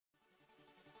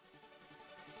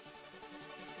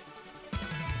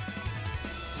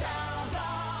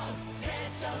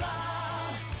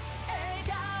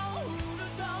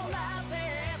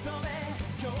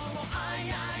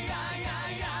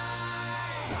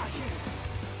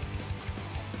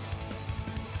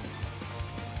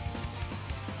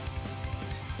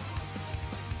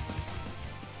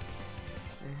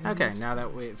Okay, now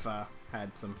that we've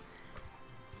had some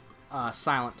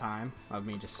silent time of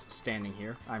me just standing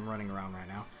here, I'm running around right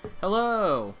now.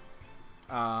 Hello!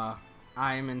 I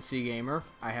am NC Gamer.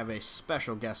 I have a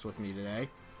special guest with me today.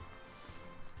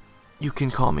 You can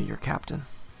call me your captain.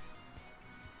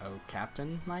 Oh,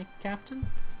 Captain? Like Captain?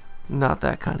 Not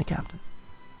that kind of captain.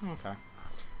 Okay.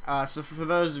 So for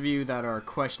those of you that are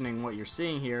questioning what you're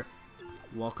seeing here,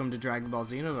 welcome to Dragonball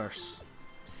Xenoverse.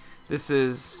 This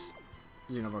is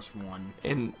Xenoverse 1.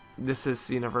 And this is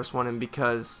Xenoverse 1, and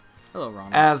because Hello,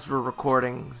 Ron. as we're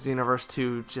recording, Xenoverse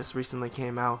 2 just recently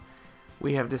came out,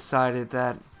 we have decided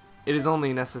that it is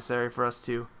only necessary for us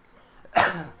to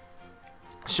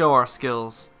show our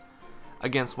skills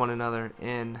against one another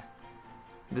in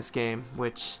this game,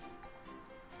 which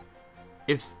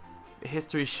if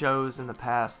history shows in the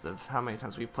past of how many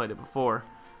times we've played it before,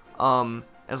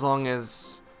 as long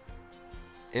as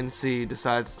NC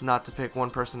decides not to pick one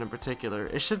person in particular,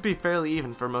 it should be fairly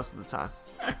even for most of the time.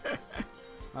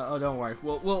 Oh, don't worry.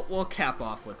 We'll cap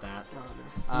off with that.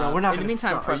 No, we're not. In the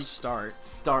meantime, press start.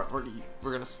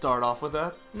 We're gonna start off with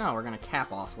that. No, we're gonna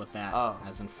cap off with that. Oh.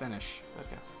 As in finish.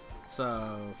 Okay.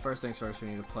 So first things first, we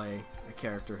need to play a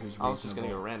character who's reasonable. I was just gonna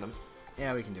go random.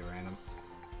 Yeah, we can do random.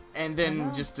 And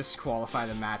then just disqualify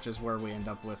the matches where we end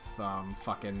up with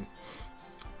fucking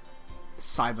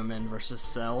Cyberman versus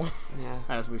Cell. Yeah.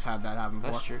 As we've had that happen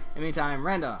before. That's true. Anytime,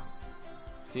 random.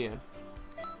 10.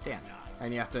 10.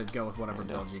 And you have to go with whatever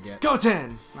build you get. Go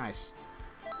 10! Nice.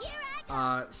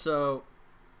 So,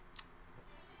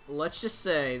 let's just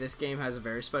say this game has a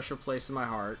very special place in my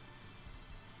heart.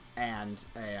 And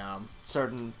a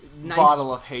certain nice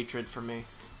bottle of hatred for me.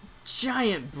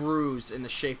 Giant bruise in the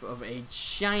shape of a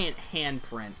giant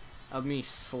handprint of me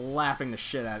slapping the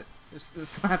shit out of it.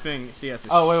 Slapping CS.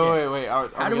 Oh, wait. Are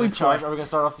How we do we charge? play? Are we gonna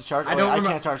start off the charge? I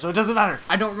can't charge, so it doesn't matter.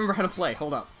 I don't remember how to play.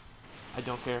 Hold up. I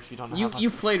don't care if you don't know.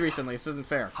 You've played recently. This isn't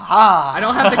fair. Ha! I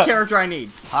don't have the character I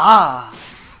need. Ha!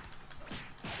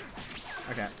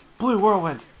 Okay. Blue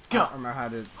whirlwind. I Go. don't remember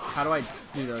how do I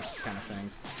do those kind of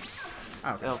things?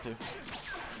 Oh, It's L2.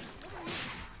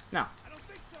 no.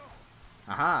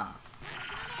 Aha.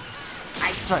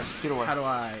 That's right. Get away. How do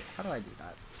I do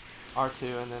that?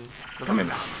 R2 and then. Come in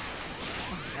now.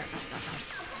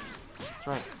 That's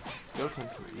right. Go 10.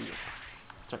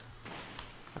 That's right.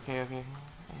 Okay.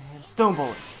 And stone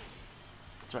bullet.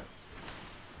 That's right.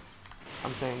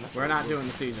 I'm saying that's We're not doing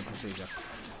the Caesar procedure.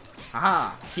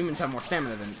 Aha! Humans have more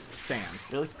stamina than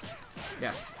Sans. Really?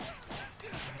 Yes.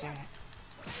 Dang it.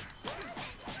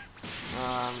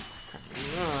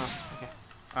 Okay.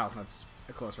 Oh, that's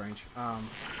a close range. I was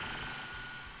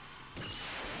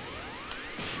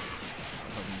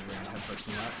hoping you ran head first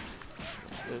in that.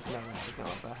 There's no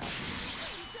let that happen.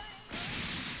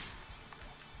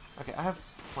 Okay, I have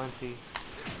plenty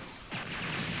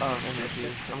of energy.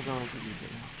 I'm going to use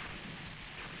it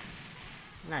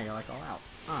now. Now you're like all out.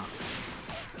 Oh.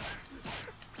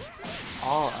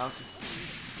 All out, just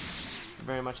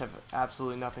very much have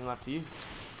absolutely nothing left to use.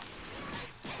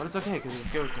 But it's okay, because it's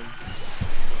Goten.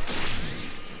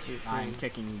 As we've seen. I'm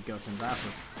kicking Goten's ass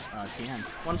with TN.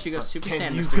 Why don't you go Super Saiyan?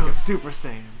 Can you Mr. go Super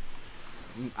Saiyan?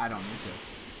 I don't need to.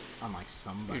 Unlike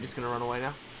somebody. You're just gonna run away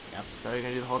now? Yes. Is that what you're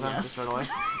gonna do the whole time? Yes. Just run away?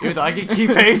 Even though I can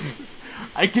keep pace!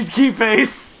 I can keep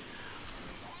pace!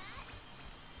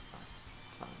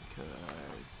 It's fine,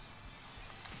 because...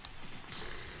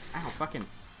 Ow, fucking...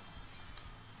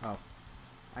 Oh.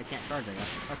 I can't charge, I guess.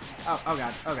 Oh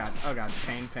god.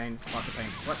 Pain. Lots of pain.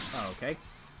 What? Oh, okay.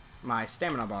 My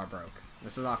stamina bar broke.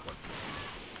 This is awkward.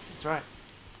 That's right.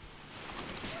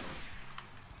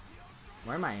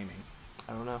 Where am I aiming?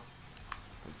 I don't know.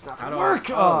 It's not How gonna do work!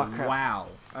 I... Oh, crap. Wow.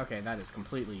 Okay, that is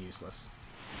completely useless.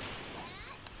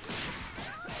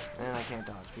 And I can't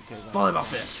dodge because... Volleyball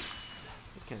fist!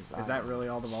 Because Is that really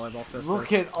all the volleyball fist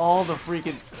Look is? at all the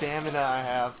freaking stamina I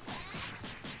have.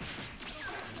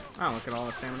 Oh, look at all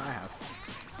the stamina I have.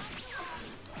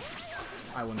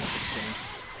 I win this exchange.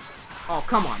 Oh,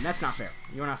 come on. That's not fair.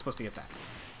 You're not supposed to get that.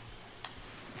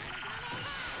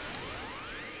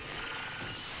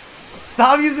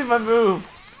 Stop using my move!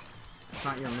 It's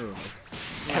not your move. It's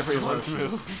Everyone's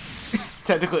move.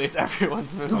 Technically, it's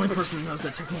everyone's move. The only person who knows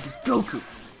that technique is Goku.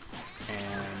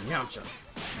 And Yamcha.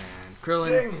 And Krillin.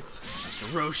 Dang it! Mr.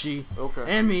 Roshi. Okay.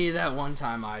 And me that one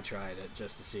time I tried it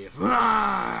just to see if...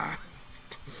 Ah!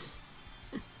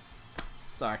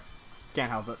 Sorry. Can't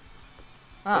help it.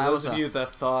 For those of you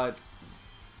that thought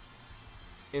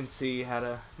NC had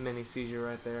a mini seizure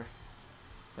right there,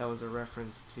 that was a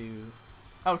reference to...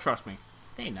 Oh, trust me.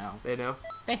 They know. They know?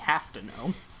 They have to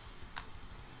know.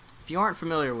 If you aren't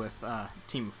familiar with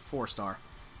Team 4-Star,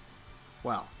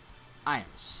 well, I am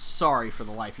sorry for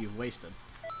the life you've wasted.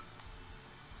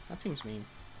 That seems mean.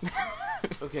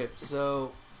 Okay,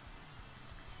 so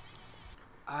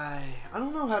I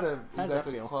don't know how to How does that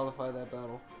exactly feel? qualify that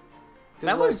battle.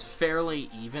 That like, was fairly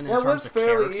even in that terms was of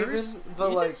fairly characters. even, but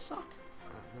You like just suck.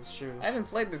 that's true. I haven't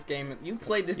played this game. You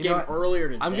played this You know game what? earlier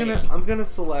today. I'm gonna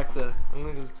select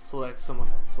someone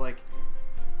else, like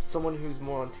someone who's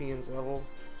more on Tian's level.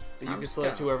 But you I'm can just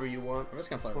select gonna- whoever you want. I'm just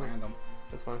gonna That's play fine. random.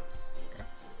 That's fine. Okay.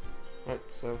 Alright,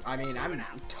 so I mean, I'm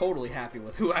totally happy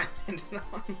with who I landed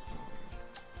on.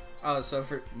 Oh, so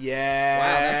for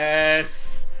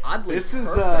yes. oddly This is,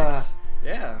 perfect.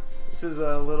 Yeah. This is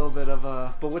a little bit of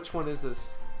a. But which one is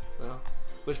this? No.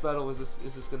 Which battle was this?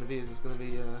 Is this going to be? Is this going to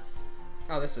be?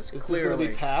 Oh, this is Is this clearly. going to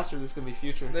be past or is this going to be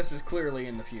future? This is clearly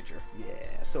in the future.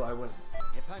 Yeah. So I win.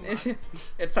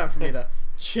 It's time for me to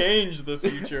change the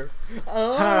future.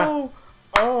 Oh,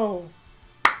 oh.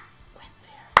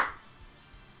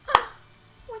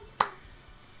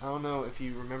 I don't know if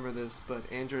you remember this, but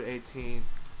Android 18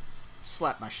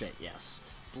 Slap my shit. Yes.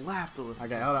 slapped a little.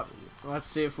 Okay, hold up. Let's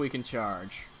see if we can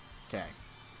charge. Okay.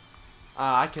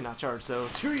 I cannot charge, so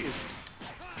screw you.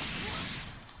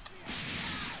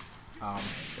 Oh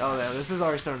yeah, this is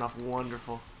already starting off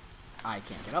wonderful. I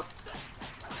can't get up.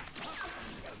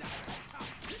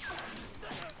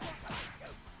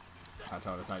 I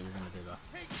totally thought you were gonna do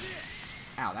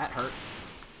the. Ow, that hurt.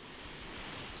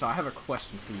 So I have a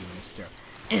question for you, Mr.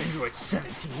 Android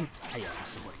 17. Hey,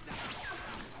 asshole.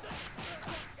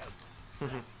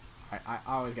 I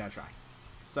always gotta try.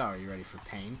 So, are you ready for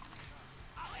pain?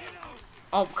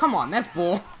 Oh, come on, that's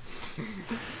bull.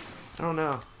 I don't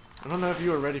know. I don't know if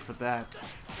you were ready for that.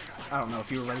 I don't know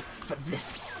if you were ready for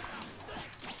this.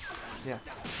 Yeah,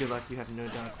 good luck. You have no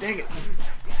doubt. Dang it!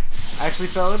 I actually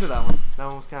fell into that one. That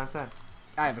one was kind of sad.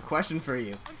 I have a question for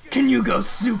you. Can you go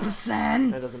Super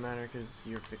Saiyan? That doesn't matter because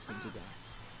you're fixing to die.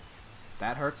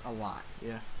 That hurts a lot.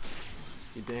 Yeah.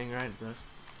 You're dang right it does.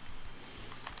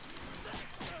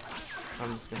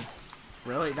 I'm just gonna.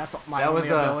 Really? That's my That only was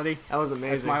ability? That was That's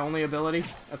amazing. my only ability?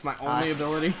 That's my only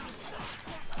ability?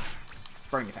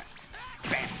 Burning attack.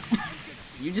 Bam!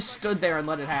 You just stood there and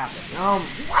let it happen.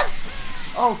 What?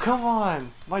 Oh, come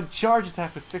on! My charge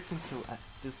attack was fixing to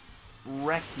just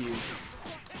wreck you.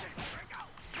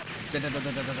 I did that one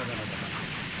from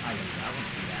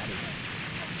Daddy.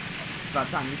 It's about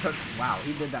time you took. Wow,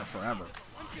 he did that forever.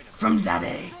 From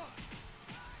Daddy!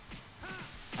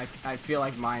 I feel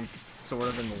like mine's sort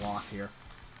of in the loss here.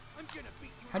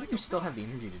 How do you still have the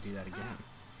energy to do that again?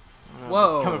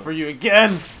 Whoa! It's coming for you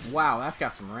again! Wow, that's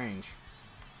got some range.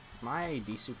 Am I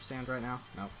de-super stand right now?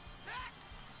 Nope.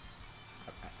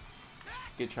 Okay.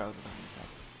 Good try with the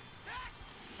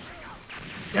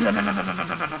attack.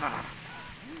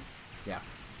 Yeah.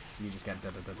 You just got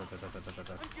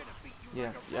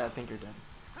Yeah, I think you're dead.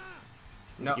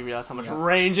 No. You realize how much Yeah.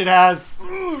 range it has?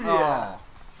 Oh,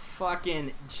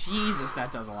 fucking Jesus,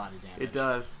 that does a lot of damage. It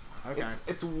does. Okay.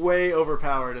 It's way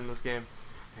overpowered in this game.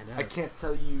 It does. I can't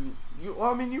tell you.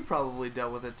 Well, I mean, you probably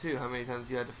dealt with it too. How many times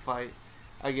you had to fight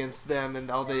against them, and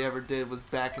all they ever did was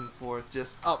back and forth,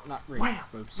 just Oh, not really. wham,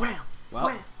 Oops. wham, Well,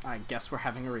 wham. I guess we're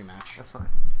having a rematch. That's fine.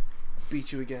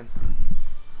 Beat you again.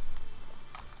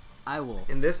 I will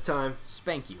And this time,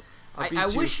 spank you. I'll beat I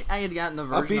you. wish I had gotten the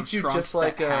I'll version beat of you Trunks just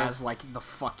like, that has like the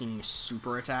fucking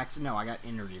super attacks. No, I got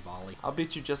energy volley. I'll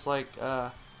beat you just like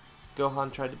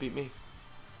Gohan tried to beat me,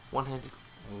 one-handed.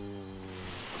 Ooh,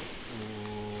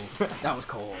 that was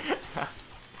cold.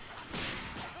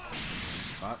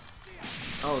 Fuck.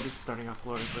 Oh, this is starting off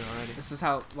gloriously already. This is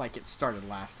how like it started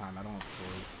last time. I don't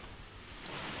believe.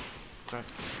 That's right.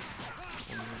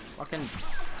 Fucking.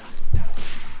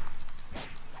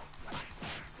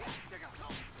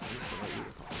 I'm just gonna let you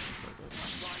recall for a bit.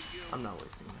 I'm not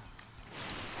wasting that.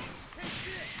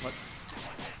 What?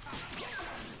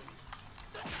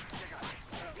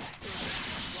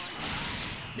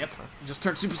 Yep. Just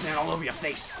turn Super Saiyan all over your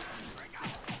face.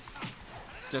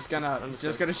 Just gonna, I'm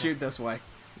just gonna shoot this way.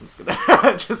 I'm just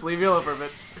gonna just leave you alone for a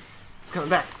bit. It's coming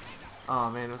back. Oh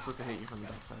man, I'm supposed to hit you from the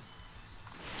backside.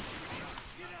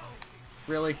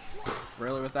 Really?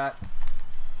 Really with that?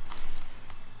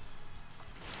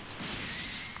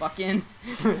 Fucking.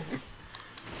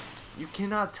 You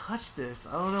cannot touch this.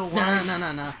 I don't know why. No.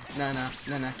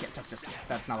 Can't touch this.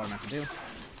 That's not what I meant to do.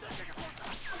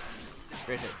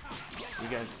 Great hit. You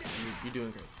guys, you're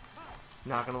doing great.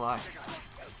 Not gonna lie.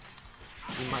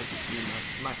 You might just be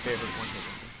my favorite one-hit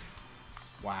wonder.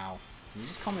 Wow. Can you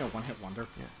just call me a one-hit wonder?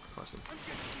 Yeah, watch this.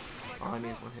 All I need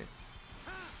is one hit.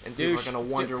 And Dude, people are gonna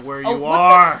wonder where oh, you what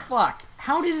are. the fuck?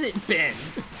 How does it bend?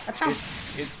 That's how.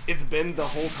 It's been the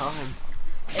whole time.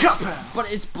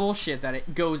 But it's bullshit that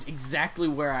it goes exactly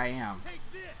where I am,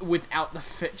 without the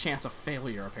chance of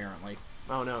failure, apparently.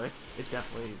 Oh no, it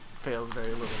definitely fails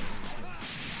very little.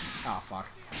 Oh fuck.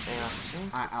 Yeah.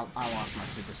 I lost my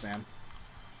Super Saiyan.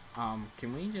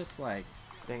 Can we just like...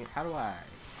 Dang it. How do I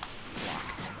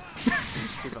block?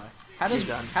 Goodbye. How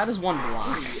does one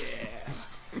block?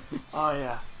 Oh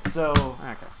yeah. So,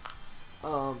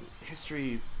 Okay.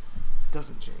 history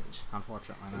doesn't change.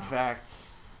 Unfortunately, no. In fact,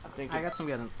 I think I got some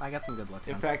good looks.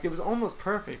 In fact, it was almost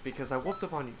perfect because I whooped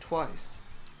up on you twice.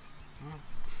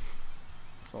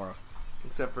 Sort of.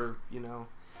 Except for, you know,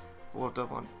 whooped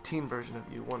up on team version of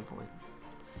you at one point.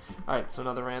 Alright, so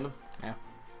another random. Yeah.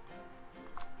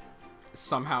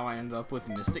 Somehow I end up with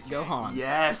Mystic Gohan.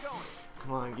 Yes!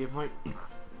 Come on, give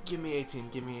me 18,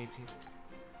 give me 18.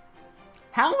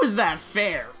 How is that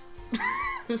fair?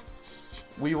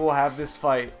 We will have this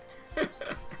fight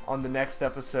on the next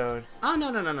episode. Oh no.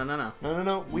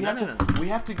 No. We have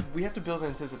to build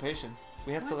anticipation.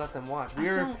 We have to let them watch. We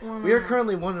are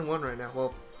currently 1-1 right now.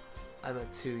 Well, I'm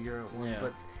at 2, you're at 1,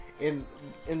 but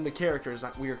in the characters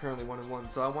we are currently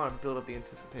 1-1. So I want to build up the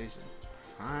anticipation.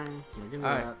 Fine, we can do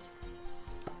All right. that.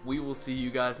 We will see you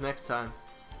guys next time.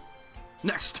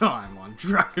 Next time on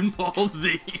Dragon Ball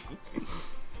Z.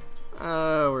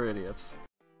 We're idiots.